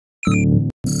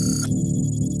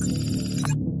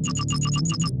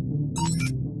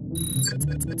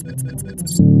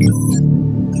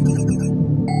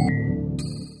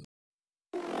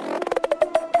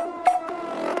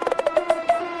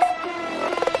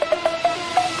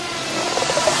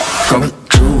Coming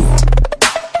true,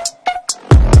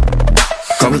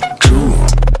 coming true,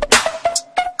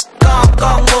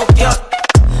 꽁꽁 묶여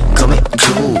coming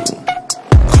true,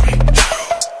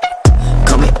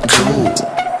 coming true.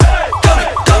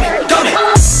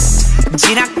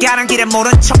 지나가는 길에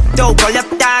모른 척도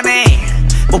걸렸다네.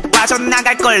 못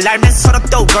빠져나갈 걸 알면서도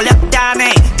또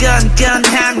걸렸다네.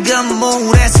 끈끈한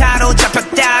그물에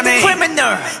사로잡혔다네.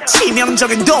 criminal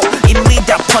치명적인 도 이미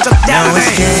다 퍼졌다네. No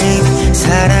escape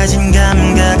사라진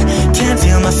감각 Can't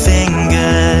feel my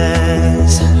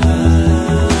fingers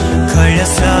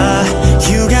걸렸어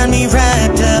You got me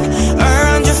wrapped up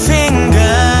around your fingers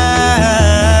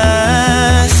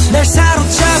날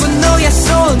사로잡은 너의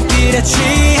손길에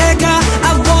취해가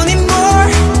I want it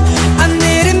more I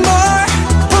need it more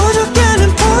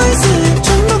부족하는 poison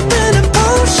중독되는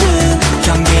potion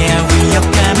경계와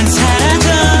위협감은 사라져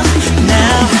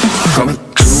Now Coming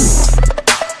true,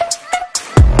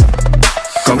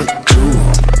 coming true,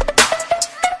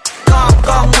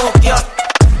 꽁꽁 묶여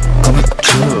coming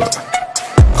true,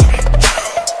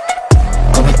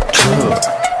 coming true.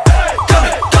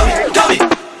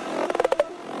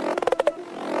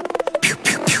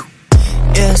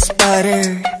 Yeah,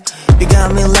 spider, you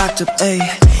got me locked up, ayy.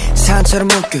 산처럼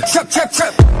묶여,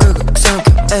 끄고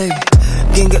삼켜, ayy.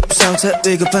 긴급 상태,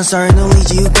 위급한 sorry, no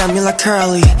lead you got me like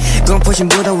curly.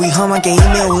 공포심보다 위험한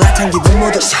게임에 올라탄 기분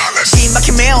모두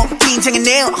심박해 매우 긴장해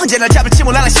내요 언제 날 잡을지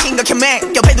몰라 난 심각해 매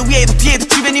옆에도 위에도 뒤에도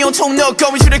주변이 온통 너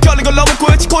거미줄에 걸린 걸 너무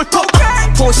꼬였지 골통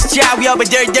포시자 위협에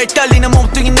덜덜 떨리는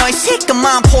몸뚱이 너의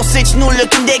시커먼 포스지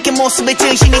눌렸던 내게 모습에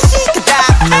정신이 시끄다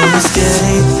No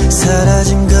escape,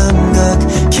 사라진 감각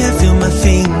Can't feel my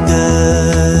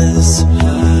fingers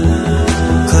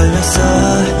걸렸어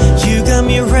You got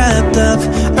me wrapped up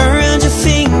around your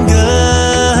fingers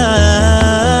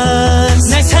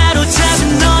날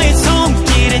사로잡은 너의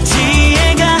손길에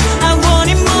취해가 I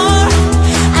want it more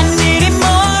I need it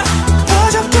more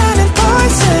부족하는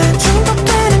poison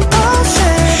중독되는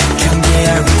potion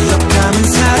경계와 위협감은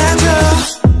사라져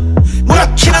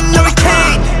무력히는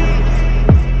hurricane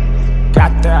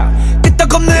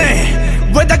끄떡없네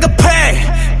왜 다급해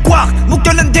꽉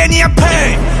묶여난 네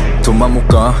앞에 돈만 못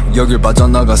가 여길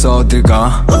빠져나가서 어딜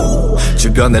가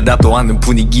주변을 압도하는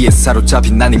분위기에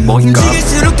사로잡힌 난이 뭔가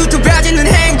움직일수록 또 좁아지는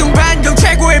행동 반경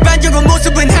최고의 반격은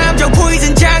모습은 함정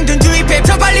포이즌 장전 주입해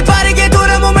더 빨리 빠르게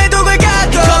돌아 몸에 독을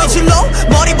가둬 거미줄로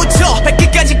머리부터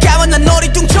발끝까지 감은 난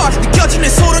어리둥절 느껴지는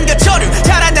소름 겨철을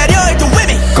달아나려 해도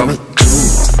위미 Coming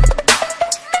true,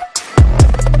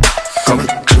 coming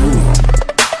true,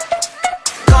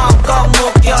 꽁꽁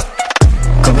묶여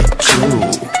coming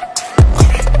true,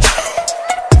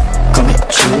 coming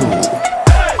true.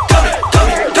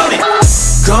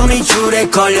 거미줄에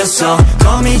걸렸어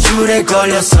거미줄에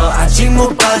걸렸어 아직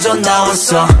못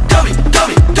빠져나왔어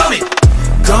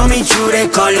거미줄에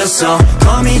걸렸어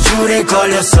거미줄에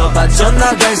걸렸어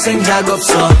빠져나갈 생각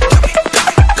없어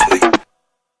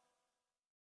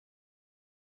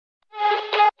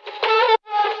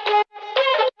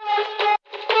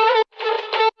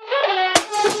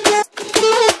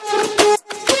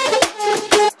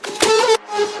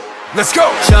Let's go.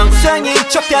 정상인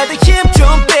척 다들 힘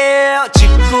좀 빼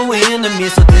짓고 있는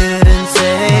미소들은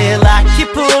새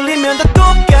락이 풀리면 다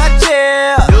똑같지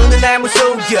눈은 날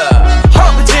무서워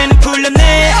허브제는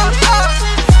풀렸네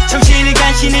정신을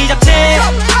간신히 잡채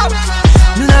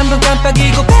눈 한 번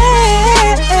깜빡이고 빼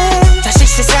다시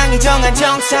세상이 정한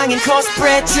정상인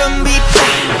코스프레 준비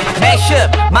Mashup,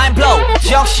 mind blow,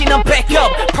 정신은 backup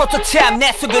프로토타입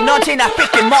내 속은 언제나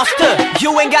삐끗 monster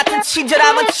유행 같은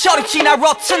친절함은 저리 지나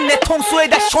rotten 내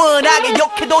통수에다 시원하게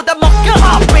욕해도 다 먹여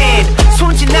Pop in,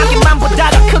 순진하게만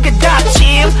보다가 크게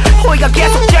다짐 호의가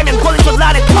계속되면 권리줄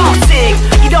나를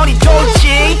toxic 이러니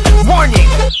돌지 warning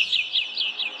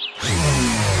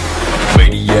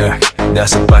Maniac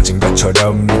나서 빠진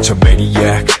것처럼 미쳐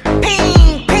Maniac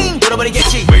핑핑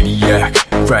돌아버리겠지 Maniac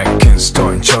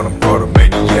Frankenstein처럼 걸어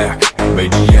Maniac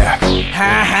Maniac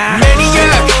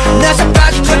Maniac 나서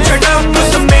빠진 것처럼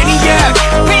무슨 Maniac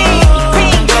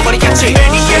핑핑 돌아버리겠지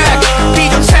Maniac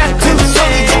비정상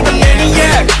두성이 된건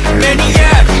Maniac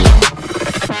Maniac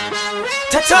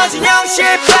다 터진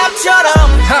형식밥처럼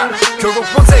결국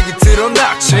본색이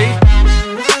드러났지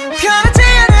편하지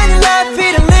않은 life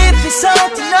it live is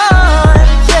ordinary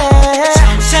yeah.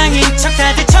 정상인 척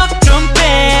다들 척좀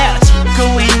빼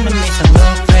짓고 있는 미소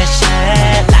no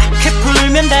pressure 라크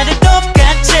풀면 다들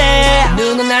똑같지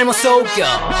눈은 날 잘못 속여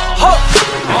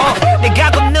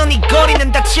내가 걷는 이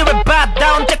거리는 다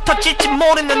지뢰바다 언제 터질지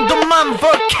모르는 도만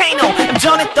볼케이노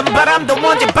안전했던 바람도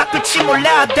언제 바꿀지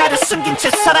몰라 다들 숨긴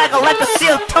채 살아가 like a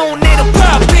seal tornado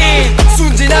파핀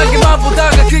순진하게만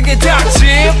보다가 그게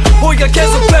닥침 호의가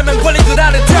계속되면 걸린 줄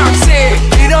아는 닥치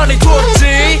이러니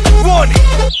좋지 원이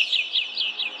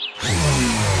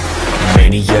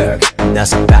Maniac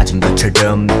나서 빠진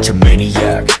것처럼 미쳐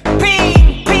Maniac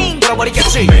핑핑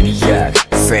돌아버리겠지 Maniac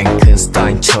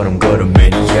프랭켄스타인처럼 걸어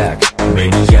Maniac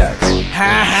Maniac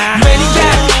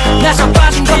Maniac 나서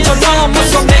빠진 것처럼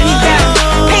무서워 Maniac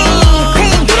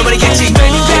핑핑 돌아버리겠지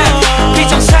Maniac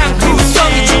비정상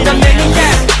구성이 진단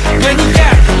Maniac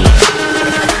Maniac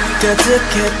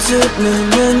가득해 두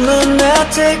눈은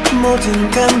lunatic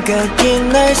모든 감각이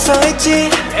날 서있지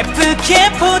예쁘게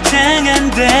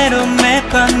포장한 대로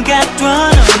매번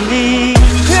갖던 언니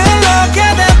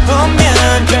흘러가다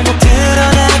보면 결국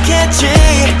드러나겠지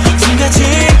지금까지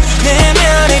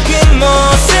내면의 그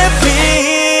모습이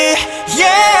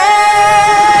yeah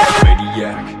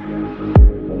Maniac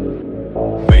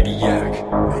Maniac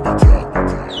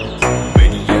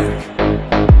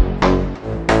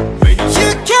You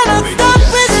cannot stop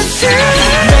with the truth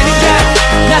Maniac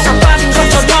나서 빠진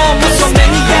것처럼 무서워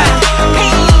Maniac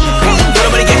핑핑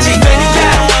돌아버리겠지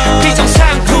Maniac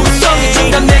비정상 구성이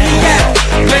진단 Maniac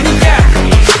Maniac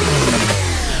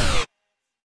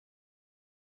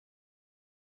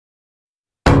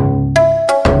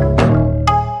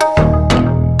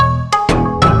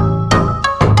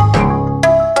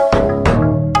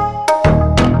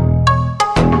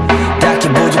딱히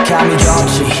부족함이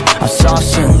없지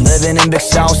없었음 Living in big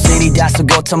soul city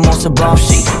다소곳한 모습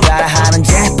없이 따라하는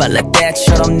재빨래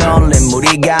때처럼 놀림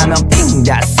물이 가면 핑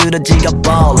다 쓰러지가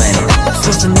ballin'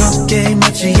 솟은 어깨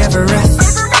마치 에버레스트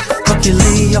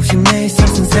코끼리 없이 매일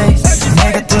상승세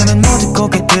내가 뜨는 모든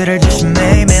고객들을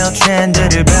조심해 매일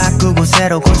트렌드를 바꾸고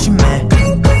새로 고침해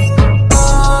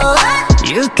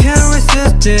You can't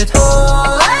resist it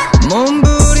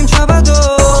몸부림쳐봐도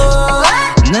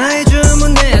나의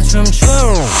주문에 춤춰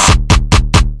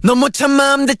너 못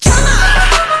참아 I'm the 참아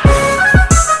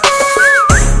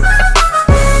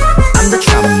I'm the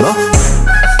참아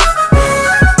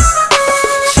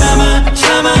참아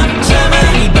참아 참아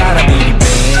비리바라 비리뱀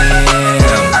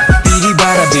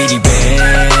비리바라 비리뱀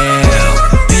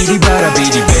비리바라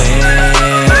비리뱀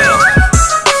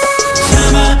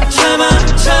참아 참아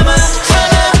참아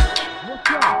참아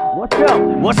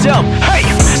What's up? Hey!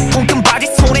 붕뜬 바지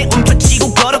손에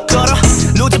움켜쥐고 걸어 걸어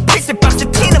로즈 필세 박스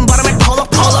튀는 바람에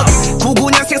펄럭펄럭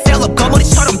 99년생 셀럽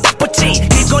거머리처럼 딱 붙지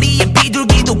길거리에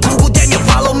비둘기도 구구대며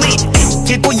follow me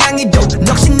길고양이도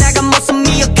넋이 나간 모습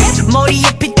미역해 머리에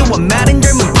핏대와 마른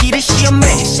젊은 피를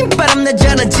시험해 신바람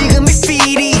나잖아 지금 이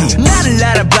필이 나를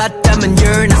알아봤다면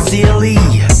you're not silly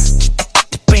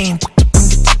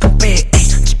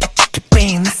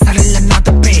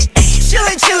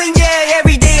Chillin' chillin' yeah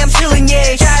every day I'm chillin'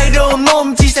 yeah 자유로운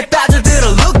몸짓에 빠져들어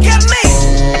look at me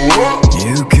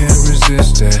You can't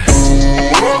resist it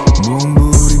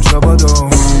몸부림쳐봐도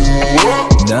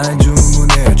날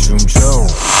주문에 춤춰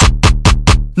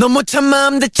너 못 참아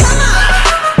I'm the 참아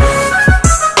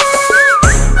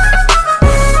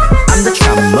I'm the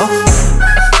참아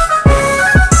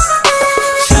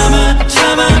참아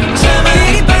참아 참아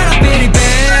비리바라 비리뱀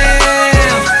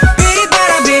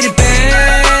비리바라 비리뱀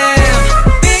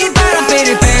비리바라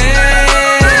비리뱀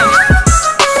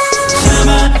참아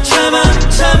참아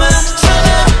참아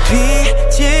참아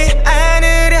피지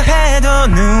않으려 해도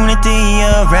눈에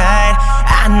띄어 right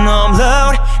I know I'm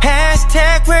loud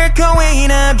Hashtag we're going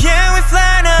up yeah we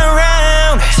flying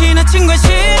around 지나친 관심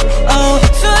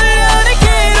술련을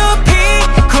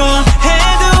괴롭히고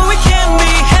해도 we can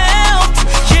be helped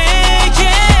yeah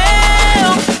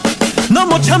yeah 너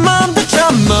못 참아 I'm the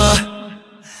참아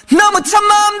너 못 참아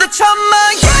I'm the 참아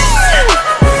yeah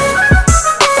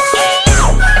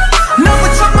너 못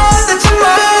참아 I'm the 참아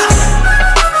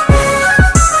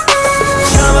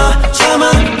참아 참아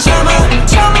참아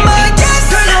참아 yes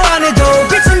별로 안 해도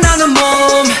빛이 나는 몸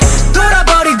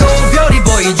돌아버리고 별이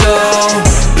보이죠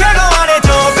별거 안 해도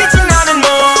빛이 나는 몸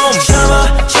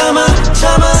참아 참아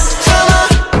참아 참아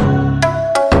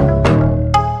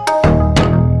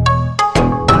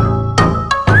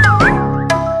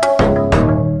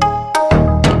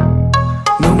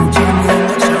너무 참아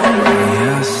참아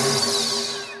yes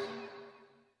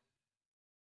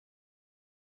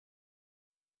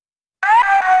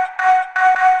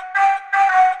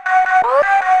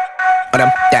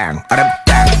어렵당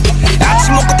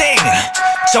아침 먹고 땡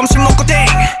점심 먹고 땡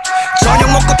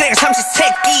저녁 먹고 땡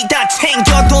삼시세끼 다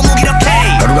챙겨도 무기력해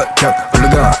하루가 켜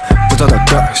올라가 부서져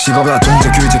식어가 존재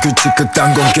규제 규칙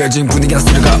그딴 건 깨진 분위기나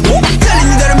쓸어가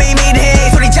떨리는 대로 매일매일 해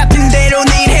소리 잡히는 대로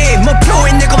내일 해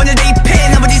목표에 내 것만을 대입해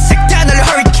나머지 색다 널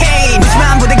허리케인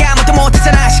하지만 보다가 뭣도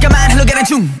못했잖아 시간만 흘러가는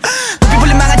중 높이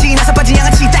불린 망아지 나서 빠진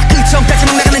양아치 딱 그 점까지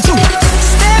막 나가는 중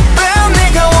Step out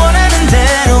내가 원하는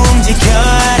대로 움직여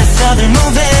알아서들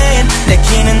move it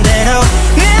내키는 대로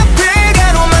내 앞을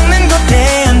가로막는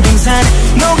거대한 빙산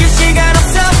녹일 시간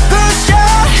없어 push up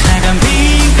차가운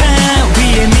빙판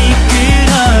위에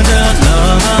미끄러져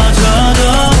넘어져도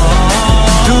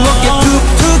두 어깨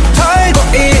툭툭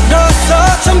털고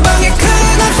일어서 전방에 큰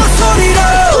함성 소리로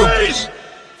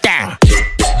땅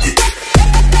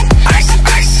아이스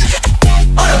아이스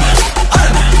얼음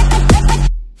얼음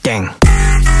땡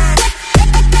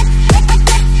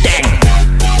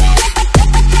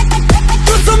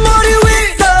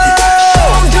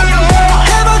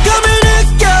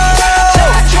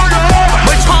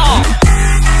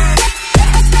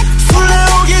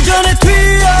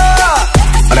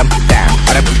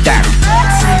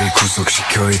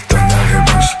구속시켜있던 날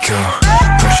해방시켜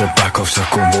프레셔 박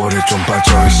없었고 모래 좀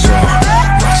빠져있어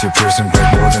마치 prison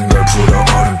break 모든 걸 풀어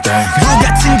얼음 땡 물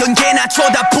같은 건 개나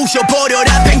쳐다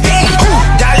부셔버려라 뱅뱅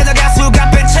달려나가 수가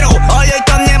뺀 채로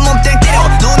얼려있던 내 몸땡 때려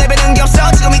눈에 뵈는 게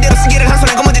없어 지금 이대로 승기를 한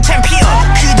손에 거머쥔 챔피언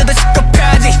그저도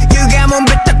시겁하지 누가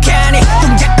몸뱉어가니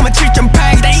동작만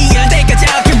 7.8 다 이해할 때까지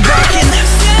I'll keep rocking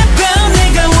Step out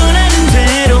내가 원하는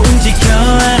대로 움직여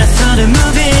알아서들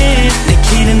move it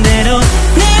내키는 대로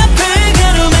내 앞을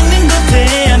가로막는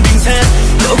거대한 빙산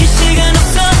녹일 시간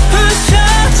없어 push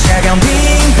up 차가운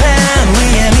빙판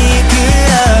위에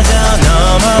미끄러져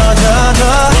넘어져도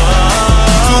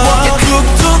두 어깨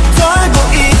툭툭 털고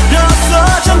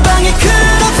일어서 전방에 큰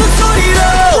함성 소리로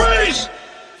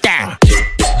땅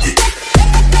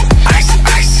아이스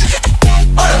아이스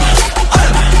얼음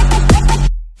얼음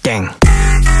땡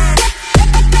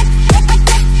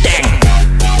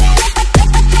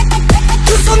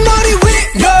손머리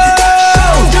위로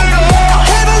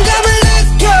해방감을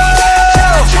느껴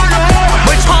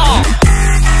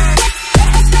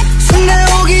순간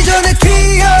오기 전에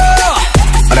튀어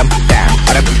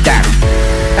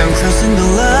I'm crossing the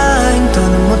line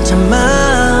더는 못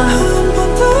참아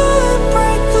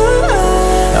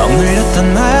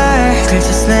억눌렸던 날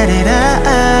just let it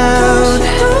out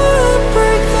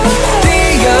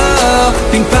뛰어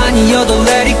빙판이어도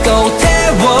let it go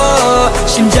태워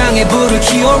심장에 불을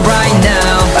키워 right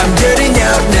now I'm getting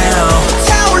out now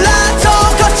타올라 더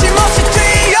거침없이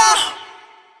뛰어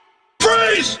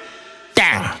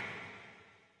땅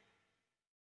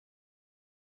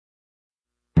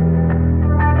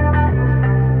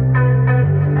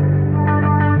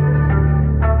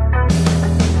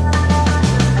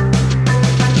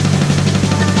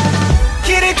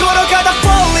길을 걸어가다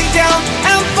falling down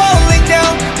I'm falling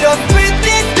down Just breathe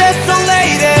this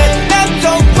desolated 난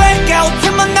또 black out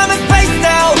틈만 남은 space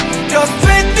now Just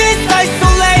breathe this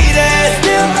isolated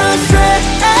Still astray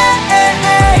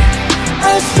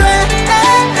astray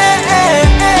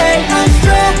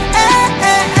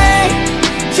astray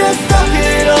Just stop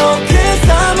it all cause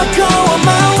I'ma go on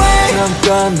my way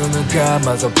잠깐 눈을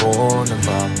감아서 보는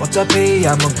밤 어차피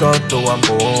아무것도 안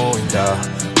보인다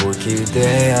뭘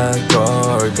기대한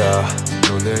걸까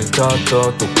눈을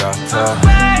떠도 똑같아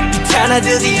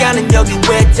귀찮아지지 않은 여기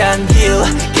외딴길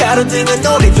가로등은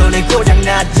오래전에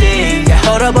고장났지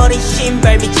얼어버린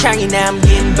신발 밑창이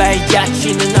남긴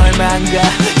발자취는 얼만가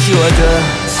지워져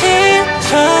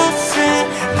지쳐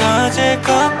쓰러질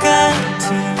것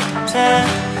같은데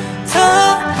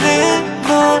더는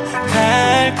못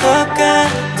갈 것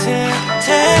같은데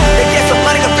내게서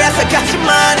많은 걸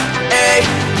뺏어갔지만 에이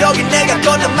여긴 내가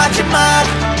걷는 마지막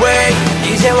way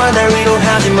이제와 날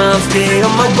위로하지만 I'm still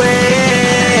on my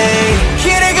way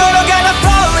길을 걸어가다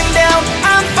falling down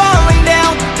I'm falling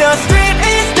down The street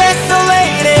is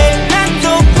desolated 난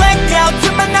또 black out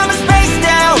틈만 남은 space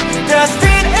now The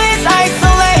street is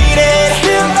isolated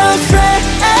Still astray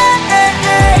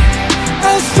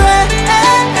astray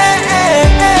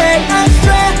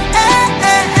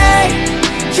astray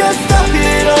Just stop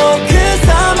it all cause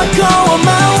I'ma go on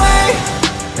my way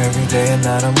Everyday and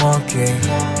I'm walking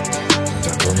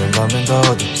자꾸는 밤엔 더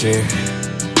어둡지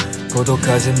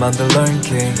고독하지만 the learn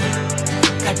king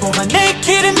달콤한 내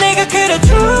길은 내가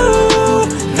그려줘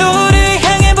너를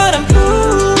향해 but I'm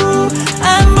blue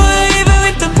안 보여 even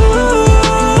with the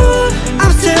moon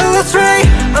I'm still astray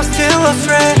I'm still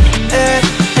astray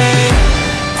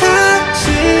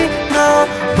다시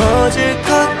넘어질 것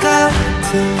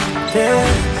같은데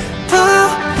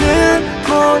더는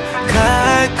못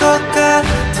갈 것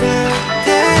같은데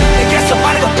내게서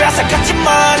많은 걸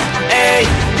뺏어갔지만 에이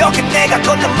여긴 내가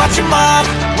걷는 마지막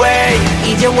way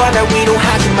이제와 날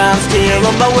위로하지만 still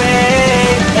on my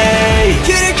way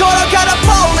길을 걸어가다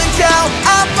falling down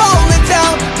I'm falling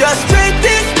down The street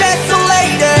is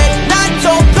desolated 난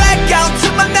don't back out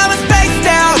till my name is spaced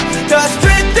down The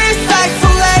street is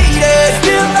isolated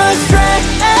Still astray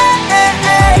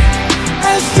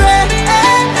astray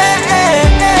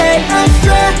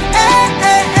astray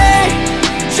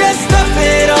Just stuff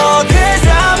it all cause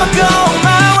I'ma go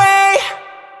my way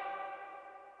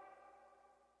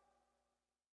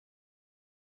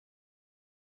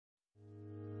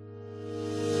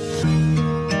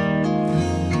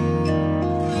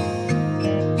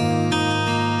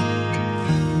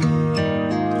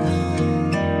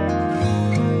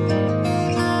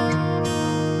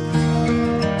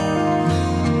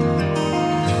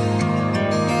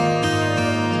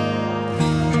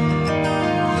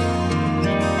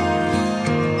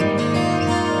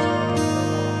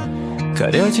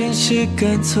가려진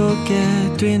시간 속에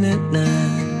뛰는 난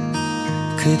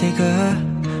그대가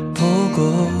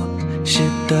보고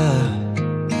싶다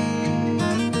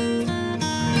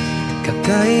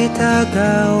가까이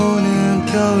다가오는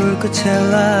겨울 끝의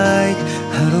light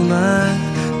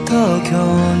하루만 더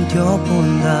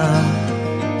견뎌본다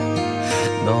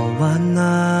너와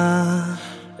나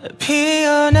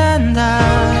피어난 날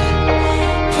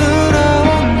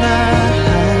불어온 날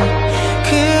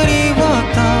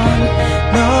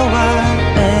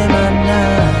너와의 만남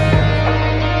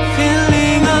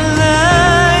Feeling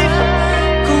alive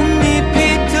꽃잎이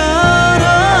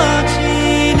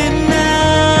떨어지는 날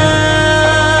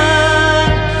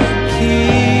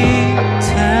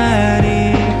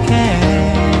기다릴게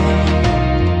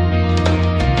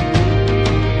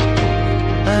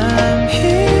I'm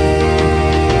here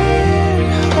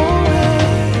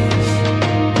always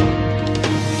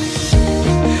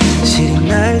시린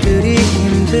날들이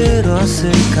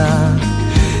힘들었을까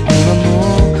넌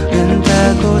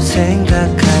모른다고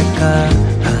생각할까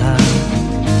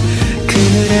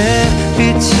그늘의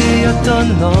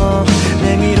빛이었던 너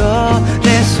내밀어 내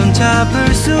손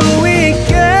잡을 수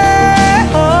있게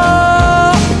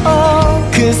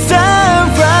Cause I'm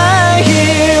right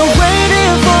here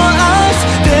waiting for us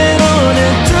때로는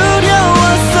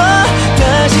두려웠어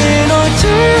다시 놓지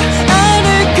않을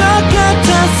것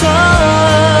같아서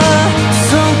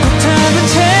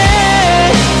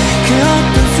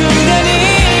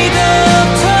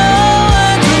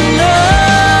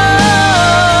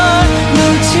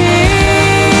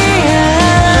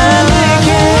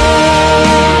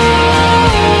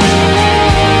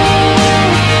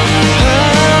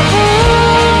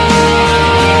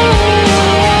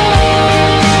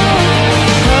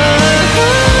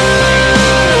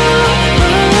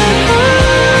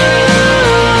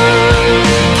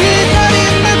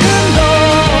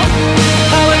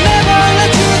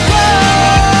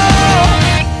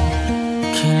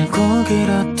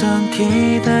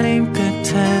기다림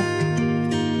끝에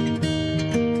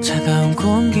차가운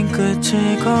공긴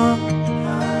끝이고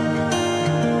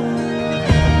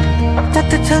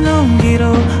따뜻한 온기로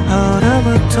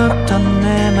얼어붙었던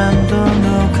내 맘도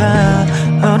녹아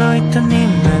얼어있던 네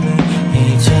맘을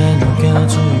이제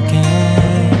녹여줄게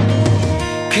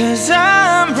Cause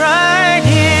I'm right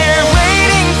here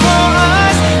waiting for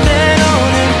us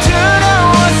때로는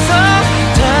두려웠어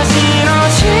다시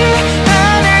오지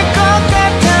않을 것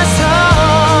같아서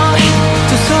두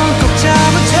손 꼭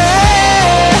잡은 채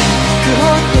그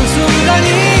어떤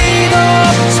순간이도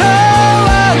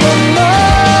저와는 널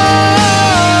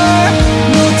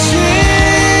놓지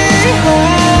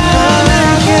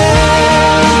않을게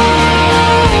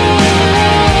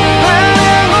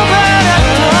바라고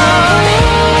바랐던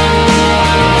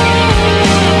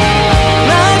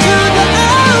마주도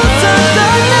없었던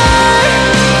날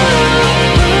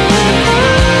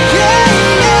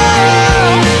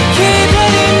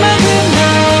기다린 만큼 너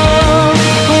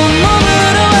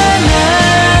온몸으로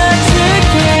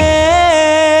안아줄게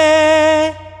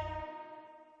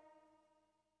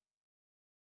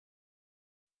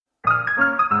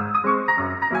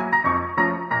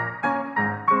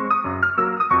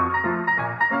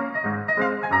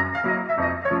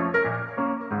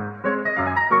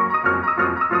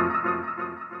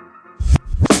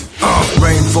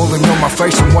Rain falling on my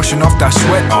face, I'm washing off that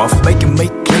sweat off. Making me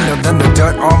clean cleaner than the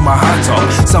dirt on my hot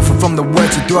top. Suffer from the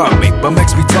words you throw at me, but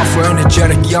makes me tougher.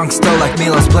 Energetic youngster like me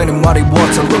loves playing in muddy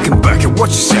water. Looking back at what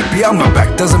you said behind my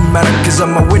back doesn't matter, cause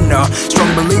I'm a winner, strong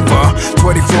believer.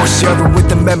 24/7 with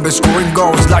the members, scoring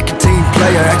goals like a team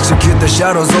player. Execute the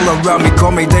shadows all around me,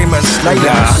 call me Demon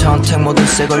Slayer. 선택 모든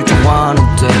새걸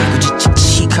좋아하는데 굳이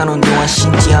칙칙한 운동화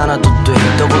신지 않아도 돼.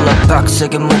 더블라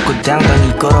빡세게 묶고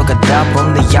당당히 걸어가다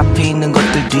보면 내 앞에 있는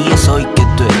것들 뒤에 서 있게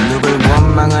돼. 누굴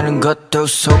원망하는 것도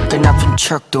속된 아픈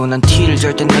척도 난 티를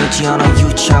절대 내지 않아.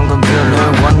 유치한 건 별로.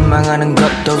 널 원망하는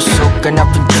것도 속된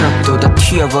아픈 척도 다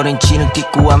튀어버린 지능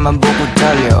딛고 앞만 보고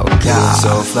달려가. Feeling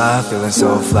so fly, feeling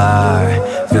so fly,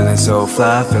 feeling so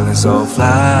fly, feeling so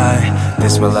fly.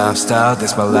 This my lifestyle,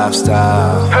 this my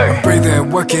lifestyle. Hey. Breathe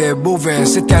in, work it, move in,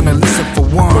 sit down and listen for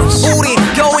once. 우린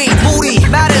going, 우리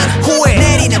말은 후회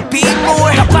내리는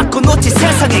빗물 다 바꿔놓지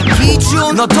세상의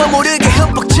기준. 너도 모르게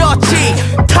흠뻑 젖지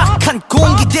탁한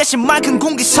공기 대신 맑은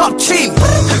공기 섭취.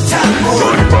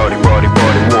 흙탕물 Body, body,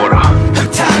 body, water.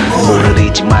 흙탕물 물을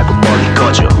잊지 말고 멀리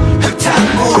꺼져.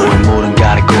 흙탕물 고인 물은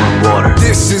가래 고인 water.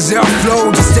 This is our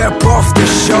flow, just step off the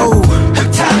show.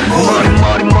 흙탕물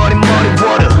머리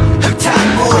water.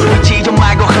 흙탕물 고인 지도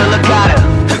말고 흘러가라.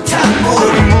 흙탕물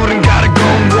고인 물은 가래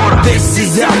고인 water. This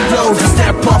is our flow, just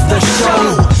step off the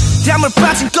show. 땀을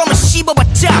빠진 껌을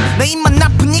씹어봤자 내 입만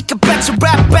나쁘니까 배치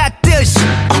랩 받듯이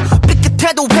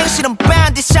삐끗해도 행실은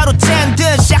반드시로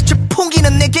짠듯 약주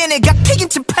풍기는 내게 내가 튀긴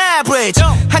듯 패브리지.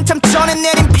 한참 전에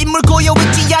내린 빗물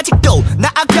고여있지 아직도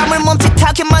나아감을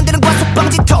멈칫하게 만드는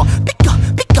과속방지터.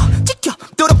 삐꺼 찍혀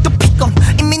도력도 피꺼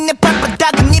이미 내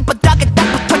발바닥은 이 바닥에 딱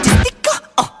붙어진 스티커.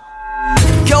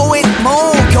 Going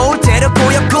more 겨울 때려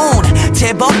고였군.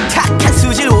 제법 탁한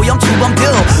수질 오염 주범들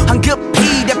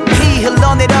황급히 대피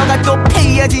흘러내려갈 또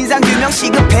피해 진상 규명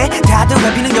시급해. 다들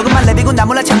랩이는 여금만 랩이고 나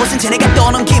몰라 잘못은 쟤네가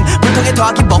떠넘김. 물통에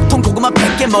더하기 먹통 고구마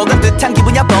 100개 먹은 듯한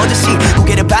기분이야 버젓이.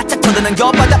 고개를 바짝 쳐드는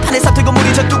곁바다 판에서 들고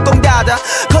물이 저 뚜껑 닫아.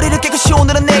 거리를 깨끗이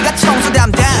오늘은 내가 청소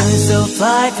담당. Feeling so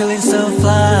fly, feeling so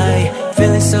fly,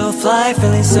 feeling so fly,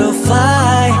 feeling so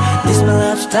fly. This my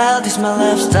lifestyle, this my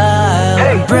lifestyle.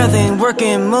 Hey. Breathing,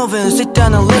 working, moving, sit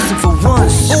down and listen for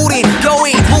once. 우린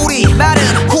going, 우리 말은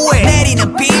후회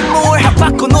내리는 빗물 다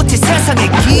바꿔놓지 세상의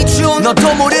기준.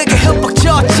 너도 모르게 흠뻑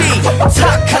젖지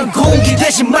탁한 공기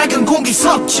대신 맑은 공기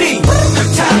섭취.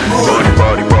 흙탕물 Body,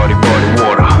 body, body, body,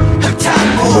 water.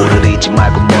 흙탕물 물을 잊지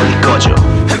말고 멀리 꺼져.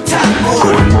 흙탕물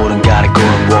고인 물은 가래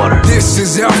고인 water. This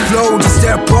is our flow, just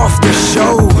step off the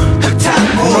show.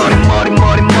 흙탕물 머리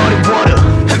water.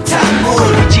 흙탕물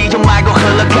고인 지도 말고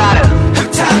흘러가라.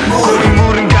 흙탕물 고인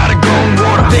물은 가래 고인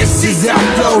water. This is our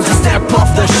flow, just step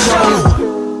off the show.